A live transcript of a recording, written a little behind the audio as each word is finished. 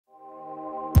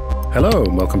Hello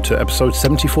and welcome to episode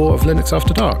 74 of Linux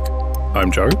After Dark. I'm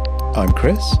Joe. I'm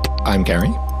Chris. I'm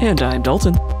Gary. And I'm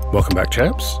Dalton. Welcome back,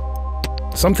 chaps.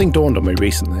 Something dawned on me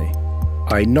recently.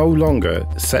 I no longer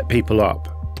set people up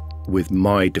with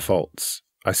my defaults.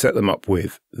 I set them up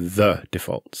with the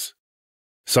defaults.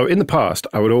 So in the past,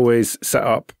 I would always set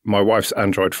up my wife's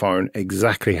Android phone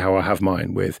exactly how I have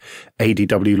mine, with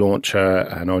ADW launcher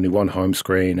and only one home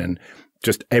screen and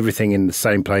just everything in the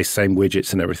same place, same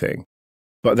widgets and everything.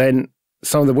 But then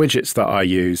some of the widgets that I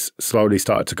use slowly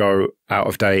started to go out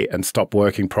of date and stop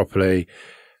working properly.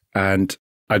 And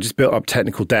I just built up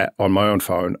technical debt on my own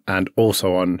phone and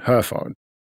also on her phone.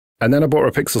 And then I bought her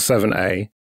a Pixel 7a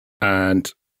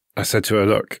and I said to her,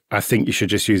 look, I think you should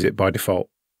just use it by default.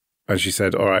 And she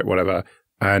said, all right, whatever.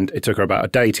 And it took her about a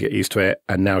day to get used to it.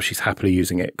 And now she's happily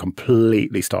using it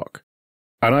completely stock.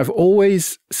 And I've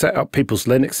always set up people's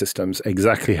Linux systems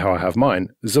exactly how I have mine.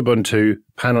 Ubuntu,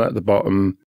 panel at the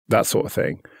bottom, that sort of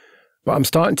thing. But I'm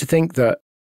starting to think that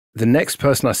the next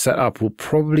person I set up will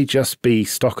probably just be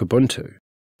stock Ubuntu,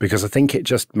 because I think it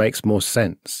just makes more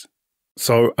sense.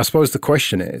 So I suppose the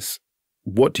question is,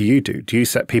 what do you do? Do you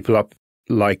set people up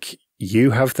like you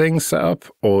have things set up,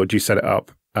 or do you set it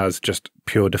up as just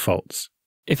pure defaults?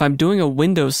 If I'm doing a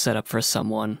Windows setup for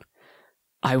someone,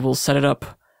 I will set it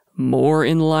up more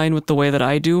in line with the way that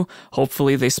I do.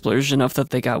 Hopefully they splurge enough that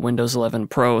they got Windows 11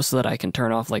 Pro so that I can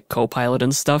turn off like Copilot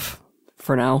and stuff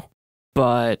for now.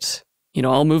 But,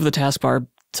 I'll move the taskbar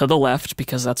to the left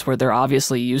because that's where they're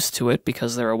obviously used to it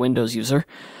because they're a Windows user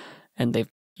and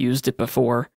they've used it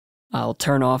before. I'll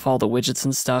turn off all the widgets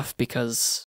and stuff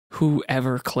because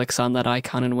whoever clicks on that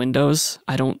icon in Windows,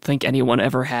 I don't think anyone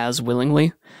ever has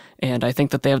willingly. And I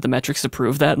think that they have the metrics to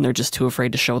prove that and they're just too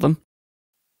afraid to show them.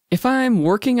 If I'm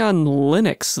working on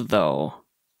Linux, though,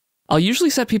 I'll usually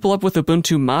set people up with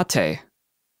Ubuntu Mate,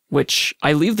 which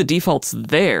I leave the defaults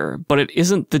there, but it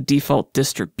isn't the default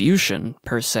distribution,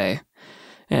 per se.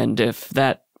 And if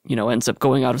that, ends up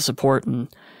going out of support and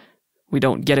we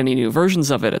don't get any new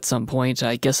versions of it at some point,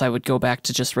 I guess I would go back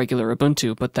to just regular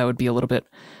Ubuntu, but that would be a little bit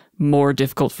more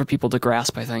difficult for people to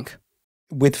grasp, I think.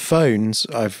 With phones,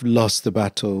 I've lost the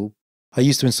battle. I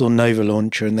used to install Nova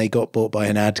Launcher and they got bought by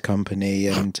an ad company.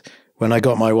 And when I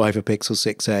got my wife a Pixel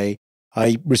 6a,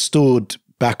 I restored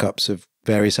backups of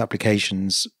various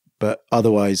applications, but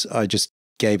otherwise I just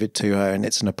gave it to her and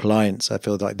it's an appliance. I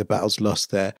feel like the battle's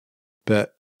lost there.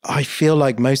 But I feel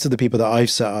like most of the people that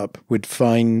I've set up would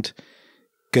find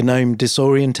GNOME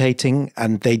disorientating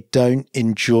and they don't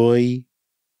enjoy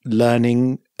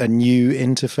learning a new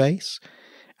interface.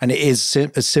 And it is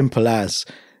as simple as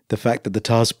the fact that the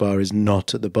taskbar is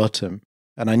not at the bottom.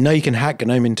 And I know you can hack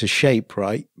GNOME into shape,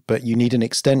 right? But you need an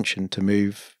extension to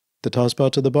move the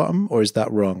taskbar to the bottom, or is that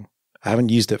wrong? I haven't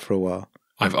used it for a while.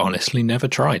 I've honestly never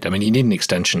tried. I mean, you need an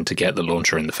extension to get the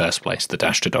launcher in the first place, the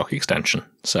dash to dock extension.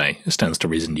 So it stands to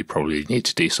reason you probably need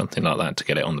to do something like that to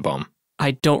get it on the bottom.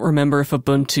 I don't remember if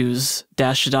Ubuntu's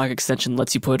dash to dock extension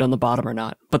lets you put it on the bottom or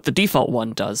not, but the default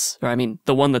one does. Or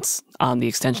the one that's on the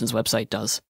extensions website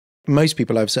does. Most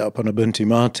people I've set up on Ubuntu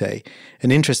Mate,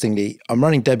 and interestingly, I'm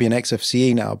running Debian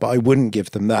XFCE now, but I wouldn't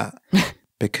give them that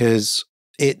because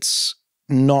it's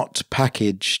not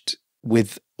packaged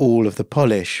with all of the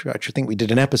polish. Actually, I think we did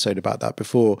an episode about that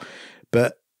before,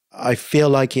 but I feel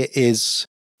like it is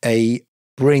a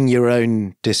bring your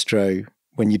own distro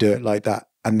when you do it like that.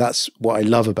 And that's what I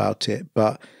love about it.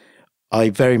 But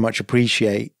I very much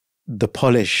appreciate the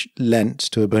polish lent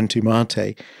to Ubuntu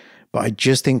Mate, but I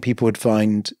just think people would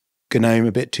find GNOME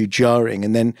a bit too jarring.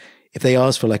 And then if they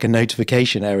ask for like a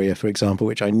notification area, for example,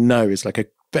 which I know is like a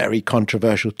very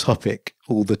controversial topic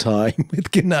all the time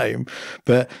with GNOME,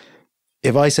 but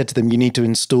if I said to them, you need to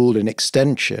install an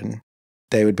extension,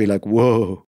 they would be like,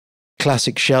 whoa.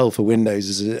 Classic shell for Windows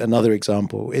is another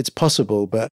example. It's possible,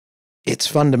 but it's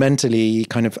fundamentally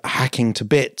kind of hacking to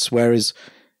bits, whereas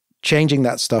changing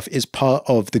that stuff is part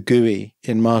of the GUI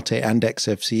in Mate and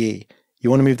XFCE. You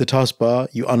want to move the taskbar,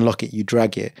 you unlock it, you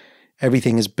drag it.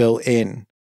 Everything is built in.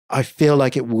 I feel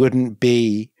like it wouldn't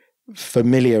be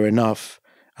familiar enough,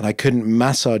 and I couldn't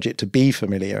massage it to be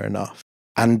familiar enough.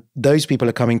 And those people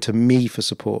are coming to me for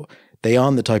support. They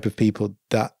aren't the type of people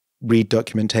that read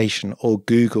documentation or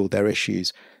Google their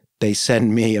issues. They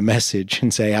send me a message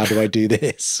and say, how do I do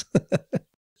this?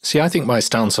 See, I think my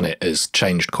stance on it has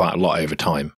changed quite a lot over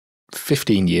time.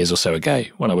 15 years or so ago,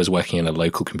 when I was working in a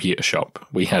local computer shop,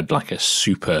 we had like a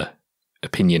super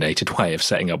opinionated way of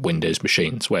setting up Windows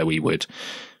machines where we would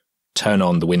turn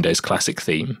on the Windows Classic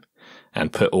theme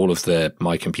and put all of the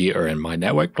My Computer and My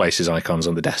Network Places icons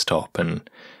on the desktop and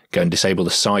go and disable the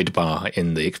sidebar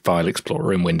in the File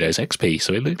Explorer in Windows XP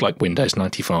so it looked like Windows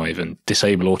 95 and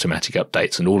disable automatic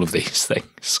updates and all of these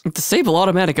things. Disable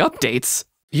automatic updates?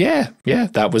 Yeah,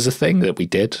 that was a thing that we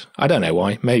did. I don't know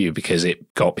why. Maybe because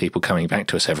it got people coming back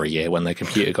to us every year when their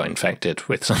computer got infected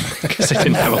with something because they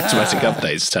didn't have automatic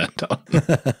updates turned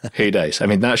on. Who knows? I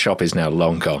mean, that shop is now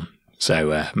long gone.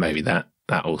 So maybe that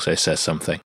also says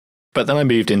something. But then I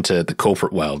moved into the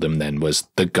corporate world and then was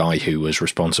the guy who was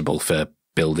responsible for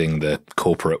building the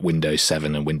corporate Windows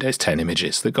 7 and Windows 10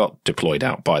 images that got deployed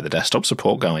out by the desktop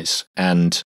support guys.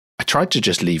 And I tried to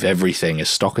just leave everything as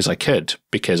stock as I could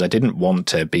because I didn't want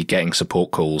to be getting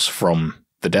support calls from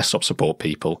the desktop support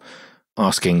people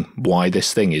asking why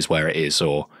this thing is where it is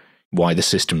or why the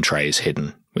system tray is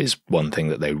hidden is one thing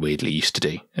that they weirdly used to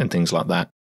do and things like that.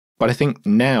 But I think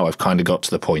now I've kind of got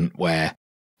to the point where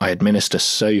I administer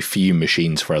so few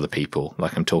machines for other people,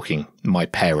 like I'm talking my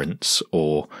parents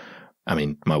or, I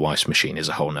mean, my wife's machine is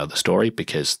a whole nother story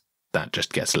because that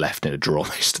just gets left in a drawer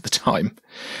most of the time.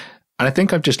 And I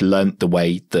think I've just learnt the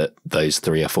way that those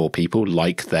 3 or 4 people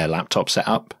like their laptop set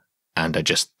up, and I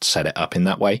just set it up in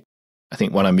that way. I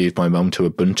think when I moved my mum to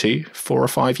Ubuntu 4 or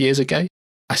 5 years ago,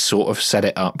 I sort of set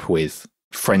it up with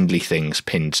friendly things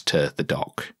pinned to the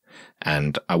dock.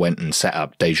 And I went and set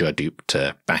up Deja Dupe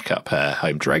to back up her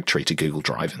home directory to Google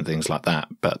Drive and things like that.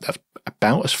 But that's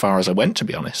about as far as I went, to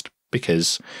be honest,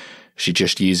 because she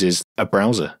just uses a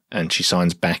browser and she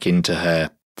signs back into her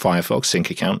Firefox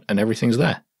sync account and everything's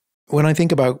there. When I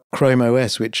think about Chrome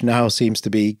OS, which now seems to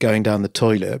be going down the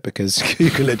toilet because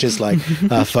Google are just like,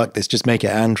 fuck this, just make it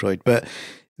Android. But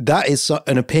that is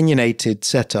an opinionated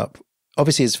setup.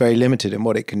 Obviously, it's very limited in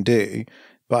what it can do,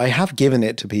 but I have given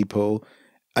it to people.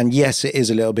 And yes, it is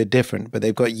a little bit different, but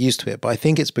they've got used to it. But I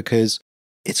think it's because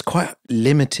it's quite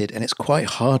limited and it's quite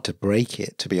hard to break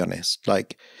it, to be honest.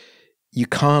 Like, you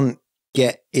can't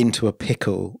get into a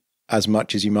pickle as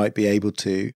much as you might be able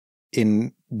to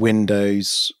in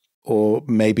Windows or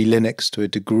maybe Linux to a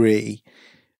degree.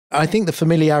 I think the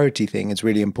familiarity thing is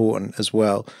really important as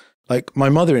well. Like my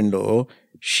mother-in-law,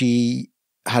 she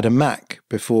had a Mac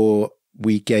before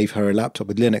we gave her a laptop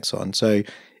with Linux on. So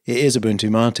it is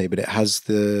Ubuntu Mate, but it has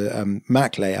the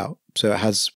Mac layout. So it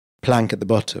has Plank at the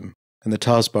bottom and the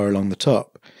taskbar along the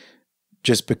top,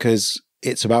 just because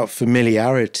it's about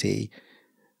familiarity.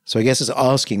 So I guess it's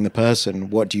asking the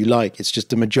person, what do you like? It's just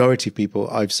the majority of people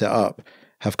I've set up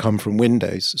have come from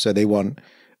Windows. So they want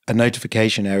a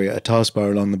notification area, a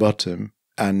taskbar along the bottom,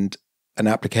 and an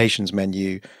applications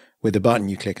menu with a button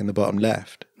you click in the bottom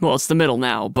left. Well, it's the middle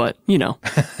now, but, you know.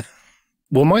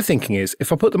 Well, my thinking is,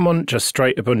 if I put them on just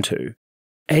straight Ubuntu,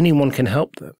 anyone can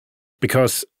help them.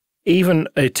 Because even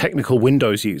a technical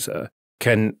Windows user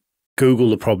can Google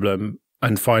the problem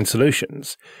and find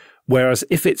solutions. Whereas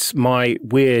if it's my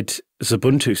weird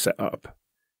Ubuntu setup,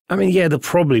 I mean, yeah, they'll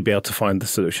probably be able to find the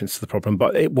solutions to the problem,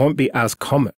 but it won't be as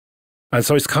common. And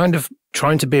so it's kind of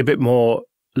trying to be a bit more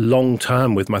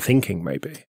long-term with my thinking,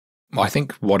 maybe. I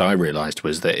think what I realised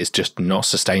was that it's just not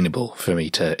sustainable for me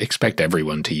to expect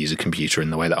everyone to use a computer in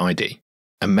the way that I do.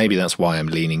 And maybe that's why I'm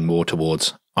leaning more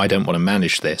towards, I don't want to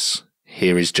manage this.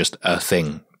 Here is just a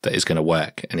thing that is going to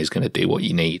work and is going to do what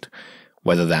you need.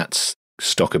 Whether that's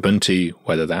stock Ubuntu,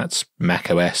 whether that's Mac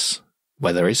OS,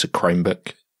 whether it's a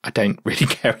Chromebook, I don't really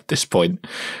care at this point,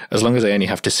 as long as I only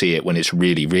have to see it when it's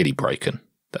really, really broken.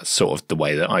 That's sort of the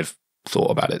way that I've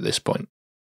thought about it at this point.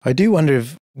 I do wonder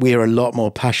if we're a lot more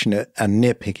passionate and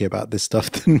nitpicky about this stuff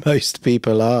than most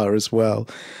people are as well.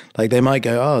 Like they might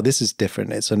go, oh, this is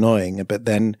different, it's annoying, but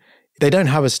then they don't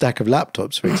have a stack of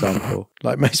laptops, for example.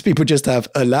 Like most people just have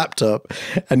a laptop,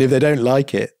 and if they don't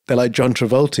like it, they're like John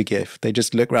Travolta gif. They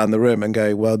just look around the room and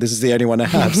go, well, this is the only one I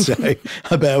have, so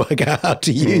I better work out how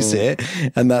to use it,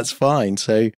 and that's fine.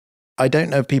 So I don't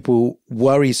know if people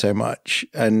worry so much,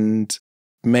 and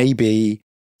maybe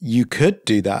you could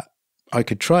do that. I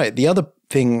could try it. The other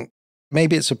thing,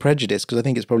 maybe it's a prejudice, because I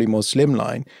think it's probably more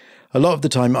slimline. A lot of the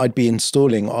time I'd be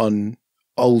installing on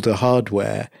older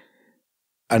hardware,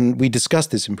 and we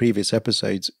discussed this in previous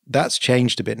episodes. That's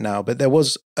changed a bit now, but there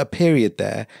was a period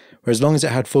there where as long as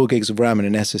it had 4 gigs of RAM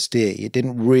and an SSD, it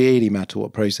didn't really matter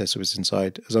what processor was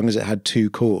inside, as long as it had 2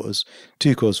 cores,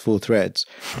 4 threads.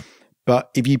 But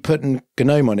if you put a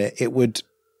GNOME on it, it would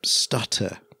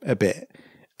stutter a bit,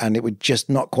 and it would just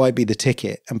not quite be the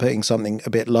ticket, and putting something a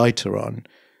bit lighter on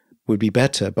would be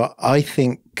better. But I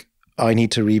think I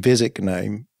need to revisit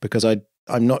GNOME because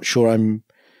I'm not sure I'm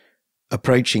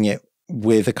approaching it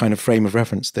with a kind of frame of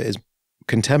reference that is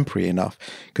contemporary enough.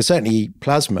 Because certainly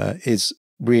Plasma is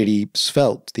really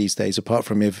svelte these days, apart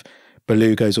from if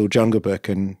Baloo goes all Jungle Book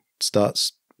and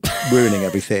starts ruining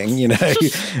everything, you know,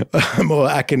 more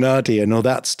Akinadi and all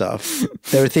that stuff.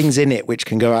 There are things in it which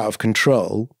can go out of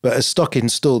control, but a stock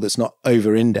install that's not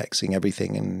over-indexing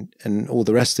everything and all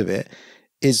the rest of it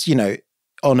is, you know,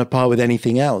 on a par with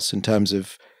anything else in terms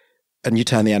of, and you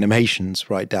turn the animations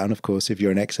right down, of course, if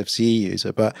you're an XFCE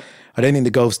user, but I don't think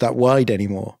the gulf's that wide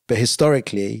anymore. But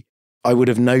historically, I would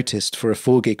have noticed for a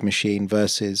 4 gig machine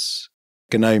versus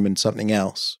GNOME and something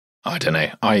else. I don't know.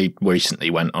 I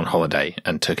recently went on holiday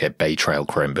and took a Bay Trail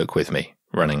Chromebook with me,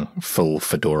 running full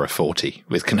Fedora 40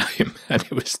 with GNOME, and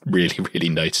it was really, really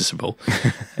noticeable.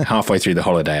 Halfway through the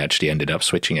holiday, I actually ended up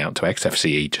switching out to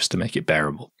XFCE just to make it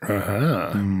bearable.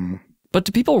 But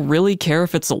do people really care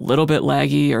if it's a little bit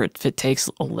laggy or if it takes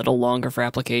a little longer for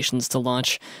applications to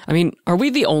launch? I mean, are we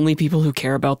the only people who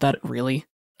care about that, really?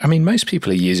 I mean, most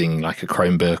people are using like a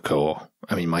Chromebook or,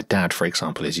 I mean, my dad, for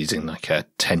example, is using like a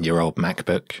 10-year-old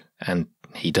MacBook and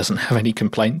he doesn't have any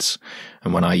complaints.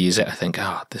 And when I use it, I think,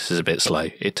 this is a bit slow.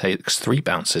 It takes 3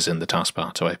 bounces in the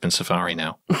taskbar to open Safari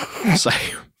now. So,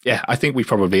 yeah, I think we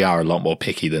probably are a lot more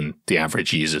picky than the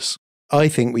average users. I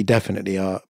think we definitely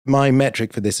are. My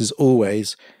metric for this is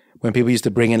always when people used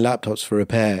to bring in laptops for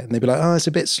repair and they'd be like, it's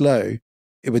a bit slow.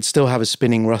 It would still have a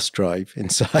spinning rust drive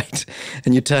inside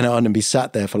and you'd turn it on and be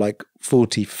sat there for like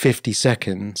 40, 50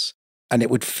 seconds and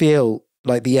it would feel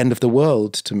like the end of the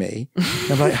world to me.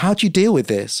 And I'm like, how do you deal with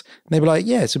this? And they'd be like,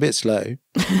 yeah, it's a bit slow.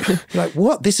 Like,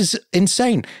 what? This is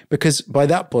insane. Because by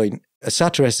that point, a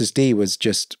SATA SSD was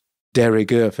just de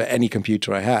rigueur for any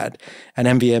computer I had and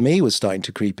NVMe was starting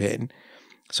to creep in.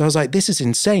 So I was like, this is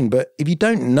insane. But if you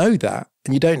don't know that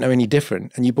and you don't know any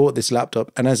different and you bought this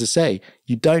laptop and as I say,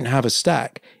 you don't have a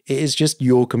stack, it is just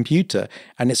your computer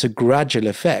and it's a gradual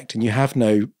effect and you have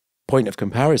no point of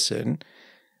comparison.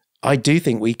 I do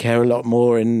think we care a lot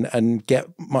more and get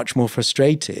much more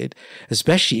frustrated,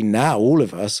 especially now, all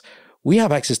of us. We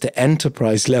have access to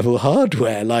enterprise level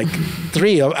hardware, like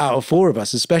 3 out of 4 of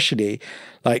us, especially.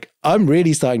 Like, I'm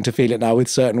really starting to feel it now with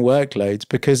certain workloads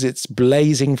because it's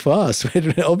blazing fast.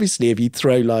 Obviously, if you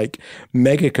throw like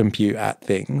mega compute at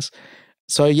things.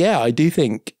 So yeah, I do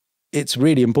think it's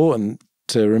really important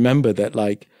to remember that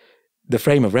like the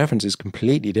frame of reference is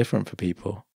completely different for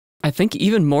people. I think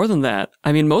even more than that.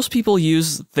 I mean, most people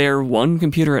use their one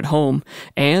computer at home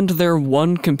and their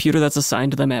one computer that's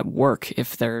assigned to them at work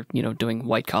if they're, doing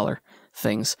white collar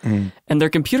things. And their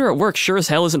computer at work sure as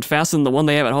hell isn't faster than the one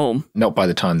they have at home. Not by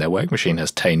the time their work machine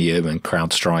has Tanium and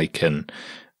CrowdStrike and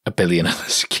a billion other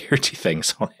security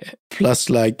things on it.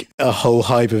 Plus like a whole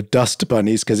hive of dust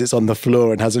bunnies because it's on the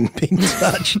floor and hasn't been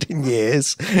touched in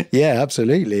years. Yeah,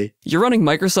 absolutely. You're running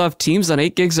Microsoft Teams on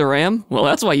 8 gigs of RAM? Well,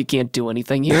 that's why you can't do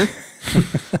anything here.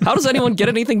 How does anyone get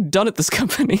anything done at this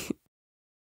company?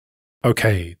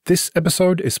 Okay, this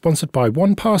episode is sponsored by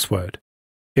 1Password.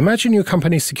 Imagine your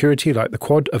company's security like the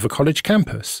quad of a college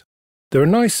campus. There are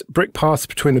nice brick paths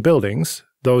between the buildings.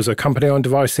 Those are company-owned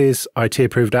devices,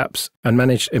 IT-approved apps, and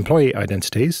managed employee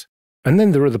identities. And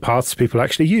then there are the paths people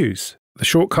actually use, the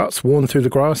shortcuts worn through the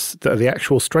grass that are the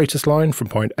actual straightest line from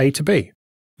point A to B.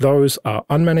 Those are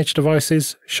unmanaged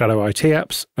devices, shadow IT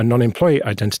apps, and non-employee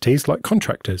identities like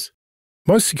contractors.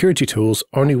 Most security tools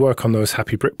only work on those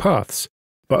happy brick paths,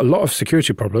 but a lot of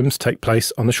security problems take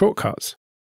place on the shortcuts.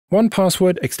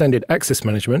 1Password Extended Access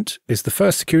Management is the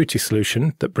first security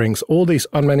solution that brings all these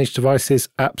unmanaged devices,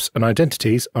 apps, and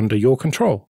identities under your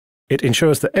control. It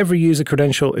ensures that every user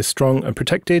credential is strong and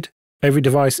protected, every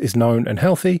device is known and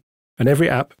healthy, and every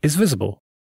app is visible.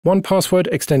 1Password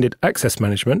Extended Access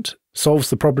Management solves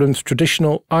the problems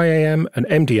traditional IAM and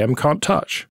MDM can't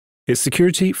touch. It's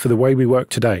security for the way we work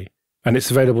today, and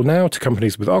it's available now to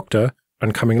companies with Okta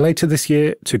and coming later this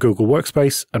year to Google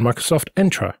Workspace and Microsoft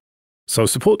Entra. So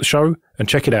support the show and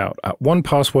check it out at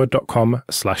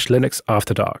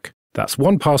onepassword.com/LinuxAfterDark. That's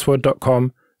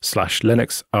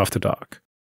onepassword.com/LinuxAfterDark.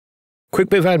 Quick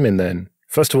bit of admin then.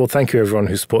 First of all, thank you everyone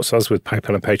who supports us with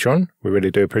PayPal and Patreon. We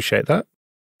really do appreciate that.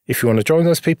 If you want to join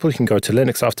those people, you can go to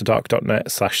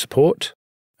linuxafterdark.net/support.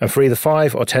 And for either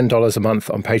 $5 or $10 a month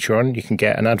on Patreon, you can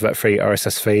get an advert-free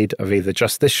RSS feed of either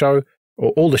just this show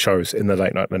or all the shows in the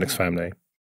Late Night Linux family.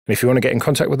 And if you want to get in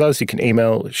contact with us, you can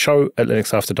email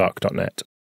show@linuxafterdark.net.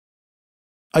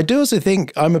 I do also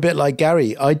think I'm a bit like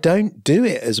Gary. I don't do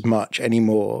it as much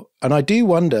anymore. And I do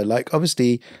wonder, like,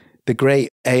 obviously, the great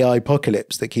AI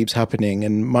apocalypse that keeps happening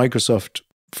and Microsoft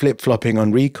flip-flopping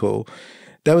on recall,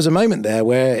 there was a moment there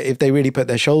where if they really put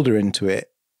their shoulder into it,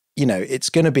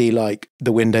 it's going to be like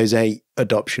the Windows 8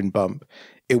 adoption bump.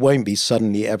 It won't be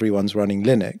suddenly everyone's running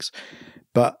Linux.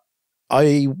 But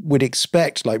I would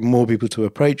expect like more people to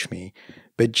approach me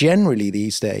But generally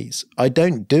these days, I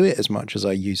don't do it as much as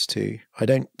I used to. I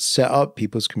don't set up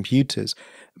people's computers.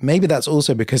 Maybe that's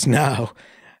also because now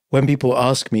when people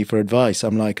ask me for advice,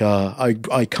 I'm like,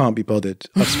 I can't be bothered.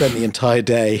 I've spent the entire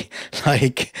day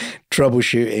like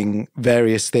troubleshooting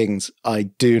various things. I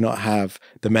do not have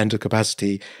the mental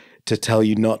capacity to tell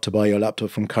you not to buy your laptop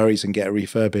from Currys and get a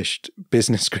refurbished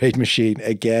business grade machine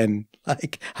again.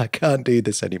 Like, I can't do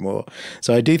this anymore.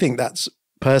 So I do think that's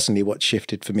personally what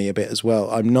shifted for me a bit as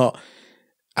well. I'm not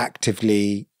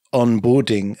actively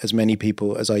onboarding as many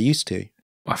people as I used to.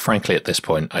 Well, frankly, at this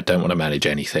point, I don't want to manage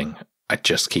anything. I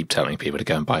just keep telling people to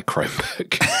go and buy a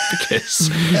Chromebook because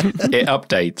it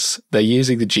updates. They're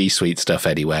using the G Suite stuff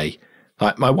anyway.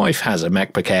 Like, my wife has a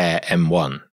MacBook Air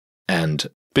M1 and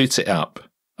boots it up,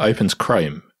 opens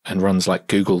Chrome and runs like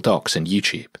Google Docs and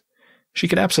YouTube. She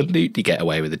could absolutely get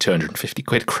away with a 250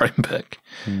 quid Chromebook,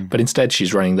 but instead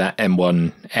she's running that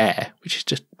M1 Air, which is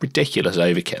just ridiculous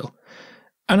overkill.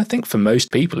 And I think for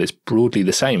most people it's broadly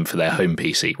the same for their home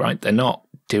PC, right? They're not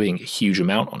doing a huge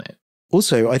amount on it.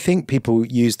 Also, I think people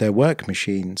use their work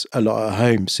machines a lot at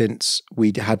home since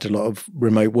we had a lot of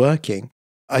remote working.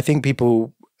 I think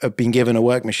people have been given a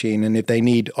work machine, and if they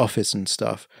need Office and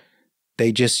stuff,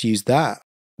 they just use that.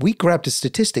 We grabbed a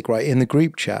statistic right in the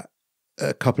group chat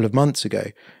a couple of months ago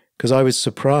because I was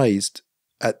surprised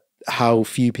at how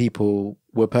few people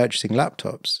were purchasing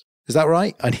laptops. Is that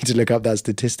right? I need to look up that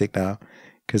statistic now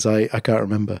because I can't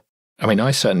remember. I mean,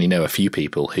 I certainly know a few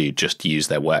people who just use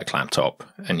their work laptop,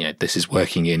 and this is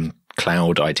working in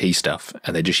cloud IT stuff,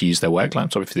 and they just use their work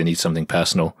laptop if they need something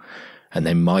personal, and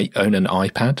they might own an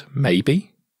iPad,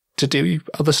 maybe, to do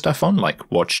other stuff on, like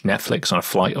watch Netflix on a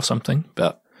flight or something,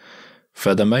 but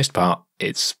for the most part,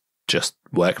 it's just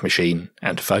work machine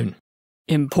and phone.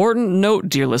 Important note,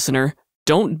 dear listener,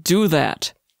 don't do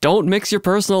that. Don't mix your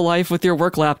personal life with your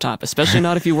work laptop, especially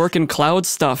not if you work in cloud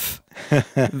stuff.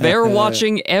 They're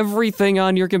watching everything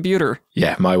on your computer.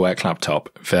 Yeah, my work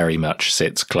laptop very much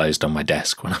sits closed on my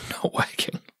desk when I'm not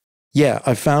working. Yeah,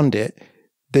 I found it.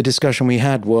 The discussion we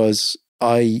had was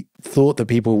I thought that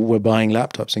people were buying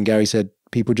laptops, and Gary said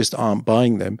people just aren't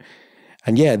buying them.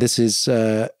 And yeah, this is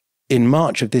in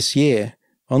March of this year,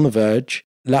 on The Verge,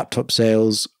 laptop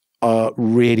sales are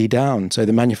really down. So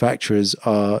the manufacturers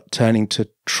are turning to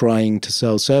trying to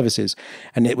sell services.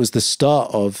 And it was the start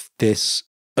of this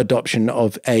adoption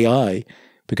of AI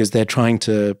because they're trying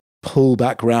to pull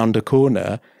back round a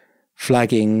corner,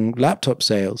 flagging laptop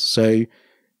sales. So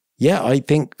yeah, I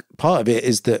think part of it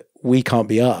is that we can't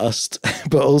be asked,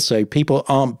 but also people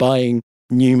aren't buying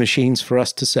new machines for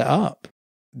us to set up.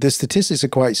 The statistics are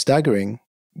quite staggering.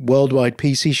 Worldwide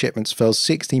PC shipments fell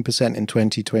 16% in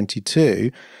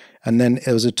 2022, and then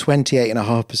it was a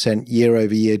 28.5%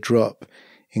 year-over-year drop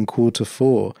in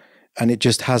Q4, and it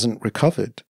just hasn't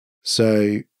recovered.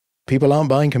 So people aren't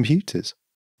buying computers,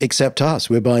 except us.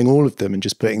 We're buying all of them and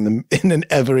just putting them in an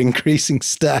ever-increasing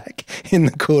stack in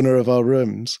the corner of our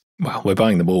rooms. Well, we're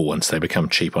buying them all once they become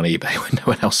cheap on eBay when no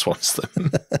one else wants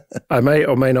them. I may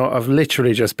or may not have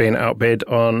literally just been outbid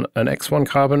on an X1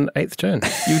 Carbon 8th Gen.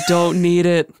 You don't need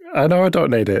it. I know I don't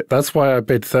need it. That's why I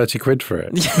bid 30 quid for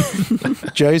it.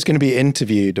 Joe's going to be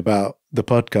interviewed about the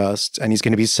podcast, and he's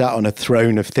going to be sat on a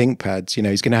throne of ThinkPads. You know,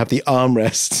 he's going to have the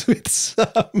armrests with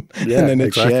some, and then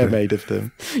a chair made of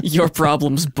them. Your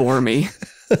problems bore me.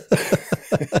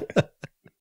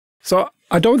 So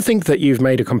I don't think that you've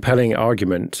made a compelling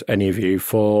argument, any of you,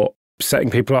 for setting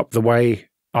people up the way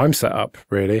I'm set up,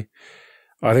 really.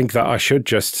 I think that I should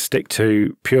just stick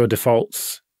to pure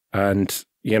defaults and,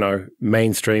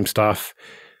 mainstream stuff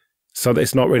so that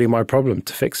it's not really my problem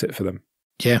to fix it for them.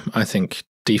 Yeah, I think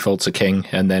defaults are king,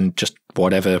 and then just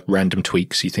whatever random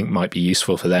tweaks you think might be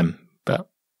useful for them. But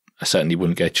I certainly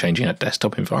wouldn't go changing out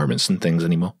desktop environments and things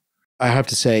anymore. I have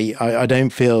to say, I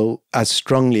don't feel as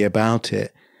strongly about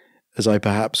it as I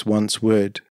perhaps once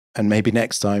would. And maybe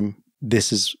next time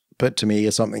this is put to me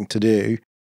as something to do,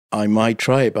 I might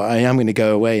try it. But I am going to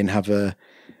go away and have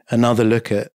another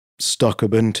look at stock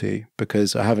Ubuntu,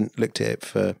 because I haven't looked at it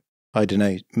for, I don't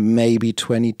know, maybe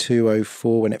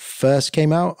 2204 when it first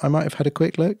came out. I might have had a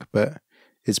quick look, but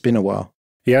it's been a while.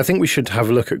 Yeah, I think we should have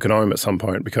a look at GNOME at some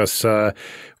point, because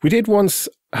we did once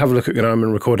have a look at GNOME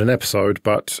and record an episode,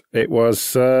 but it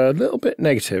was a little bit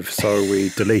negative, so we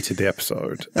deleted the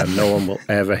episode, and no one will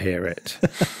ever hear it.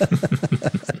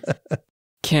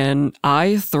 Can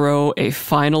I throw a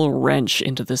final wrench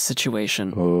into this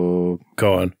situation? Oh,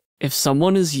 go on. If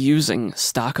someone is using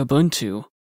stock Ubuntu,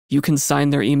 you can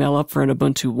sign their email up for an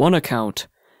Ubuntu One account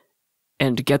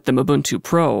and get them Ubuntu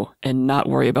Pro and not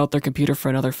worry about their computer for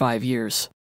another 5 years.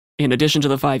 In addition to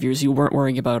the 5 years you weren't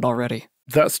worrying about it already.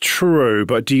 That's true,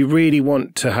 but do you really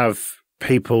want to have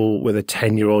people with a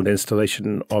 10-year-old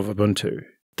installation of Ubuntu?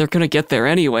 They're going to get there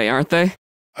anyway, aren't they?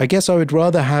 I guess I would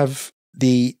rather have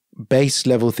the base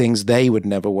level things they would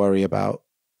never worry about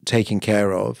taken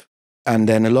care of. And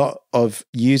then a lot of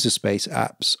user space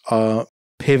apps are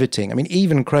pivoting. I mean,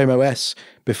 even Chrome OS,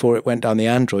 before it went down the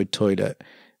Android toilet,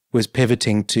 was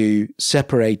pivoting to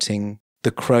separating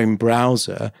the Chrome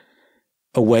browser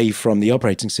away from the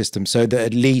operating system so that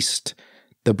at least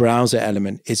the browser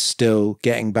element is still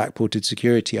getting backported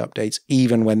security updates,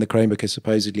 even when the Chromebook is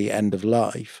supposedly end of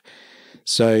life.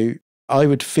 So I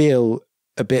would feel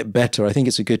a bit better. I think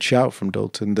it's a good shout from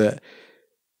Dalton that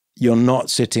you're not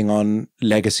sitting on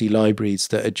legacy libraries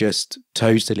that are just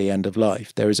totally end of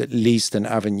life. There is at least an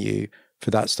avenue for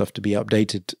that stuff to be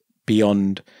updated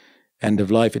beyond end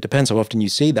of life. It depends how often you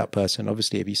see that person.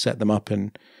 Obviously, if you set them up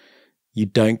and you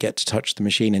don't get to touch the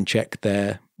machine and check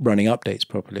they're running updates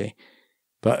properly.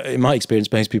 But in my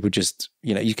experience, most people just,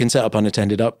 you can set up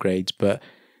unattended upgrades, but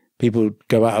people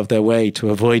go out of their way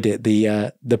to avoid it.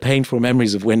 The painful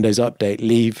memories of Windows Update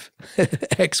leave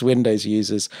ex-Windows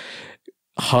users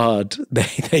hard.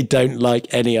 They don't like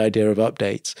any idea of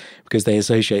updates because they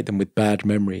associate them with bad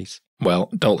memories.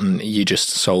 Well, Dalton, you just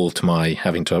solved my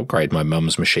having to upgrade my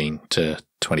mum's machine to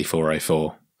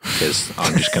 2404 because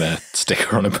I'm just going to stick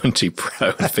her on Ubuntu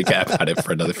Pro and forget about it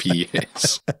for another few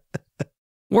years.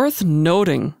 Worth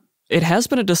noting, it has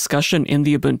been a discussion in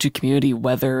the Ubuntu community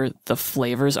whether the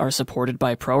flavors are supported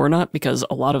by Pro or not, because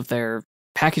a lot of their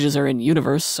packages are in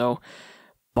Universe, so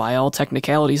by all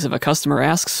technicalities, if a customer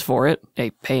asks for it, a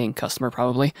paying customer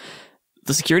probably,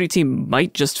 the security team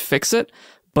might just fix it,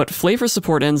 but flavor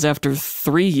support ends after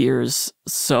 3 years,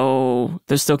 so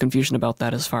there's still confusion about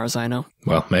that as far as I know.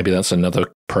 Well, maybe that's another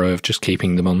pro of just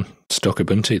keeping them on stock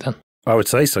Ubuntu then. I would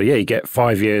say so, yeah. You get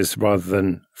 5 years rather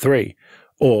than 3,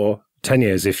 or 10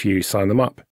 years if you sign them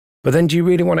up. But then do you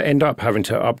really want to end up having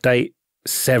to update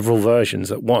several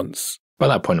versions at once? By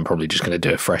that point, I'm probably just going to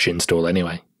do a fresh install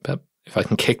anyway. But if I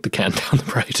can kick the can down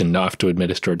the road and not have to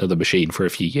administer another machine for a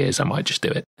few years, I might just do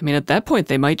it. I mean, at that point,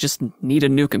 they might just need a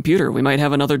new computer. We might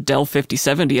have another Dell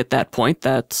 5070 at that point.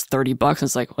 That's $30. And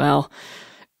it's like, well,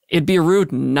 it'd be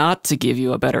rude not to give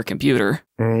you a better computer.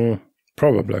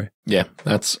 Probably. Yeah,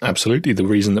 that's absolutely the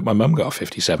reason that my mum got a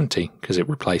 5070, because it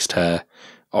replaced her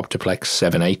Optiplex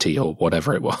 780 or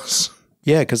whatever it was.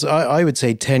 Yeah, because I would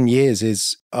say 10 years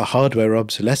is a hardware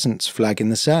obsolescence flag in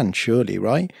the sand, surely,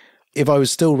 right? If I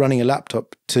was still running a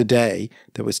laptop today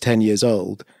that was 10 years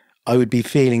old, I would be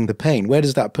feeling the pain. Where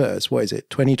does that put us? What is it?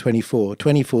 2024,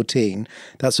 2014.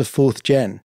 That's a 4th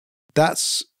gen.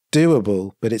 That's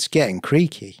doable, but it's getting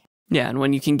creaky. Yeah, and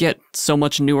when you can get so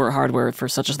much newer hardware for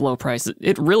such a low price,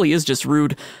 it really is just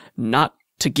rude not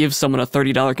to give someone a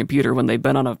 $30 computer when they've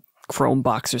been on a Chrome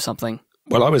box or something.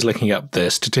 Well, I was looking up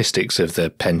the statistics of the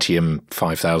Pentium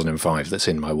 5005 that's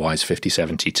in my Wise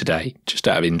 5070 today, just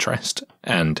out of interest,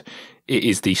 and it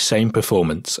is the same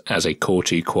performance as a Core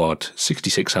 2 Quad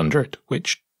 6600,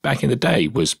 which back in the day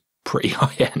was pretty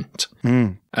high-end.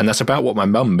 And that's about what my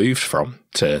mum moved from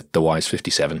to the Wise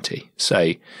 5070.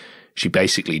 So she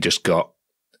basically just got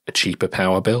a cheaper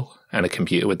power bill and a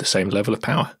computer with the same level of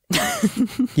power.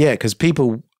 Yeah, because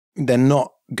people, they're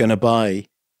not going to buy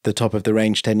the top of the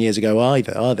range 10 years ago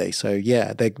either, are they? So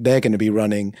yeah, they're going to be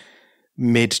running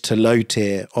mid to low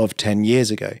tier of 10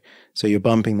 years ago. So you're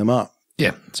bumping them up.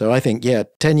 Yeah. So I think,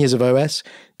 10 years of OS,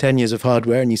 10 years of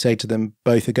hardware, and you say to them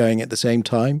both are going at the same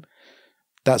time.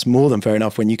 That's more than fair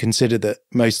enough when you consider that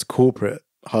most corporate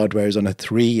hardware is on a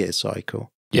 3-year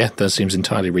cycle. Yeah, that seems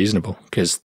entirely reasonable,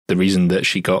 because the reason that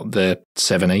she got the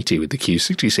 780 with the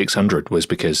Q6600 was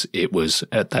because it was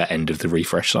at the end of the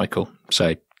refresh cycle.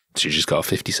 So she just got a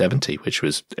 5070, which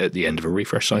was at the end of a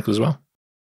refresh cycle as well.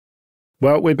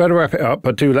 Well, we'd better wrap it up,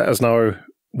 but do let us know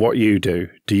what you do.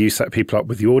 Do you set people up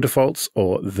with your defaults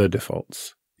or the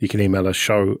defaults? You can email us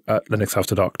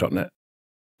show@linuxafterdark.net.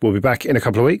 We'll be back in a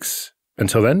couple of weeks.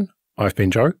 Until then, I've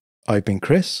been Joe. I've been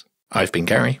Chris. I've been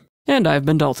Gary. And I've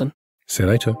been Dalton. See you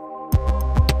later.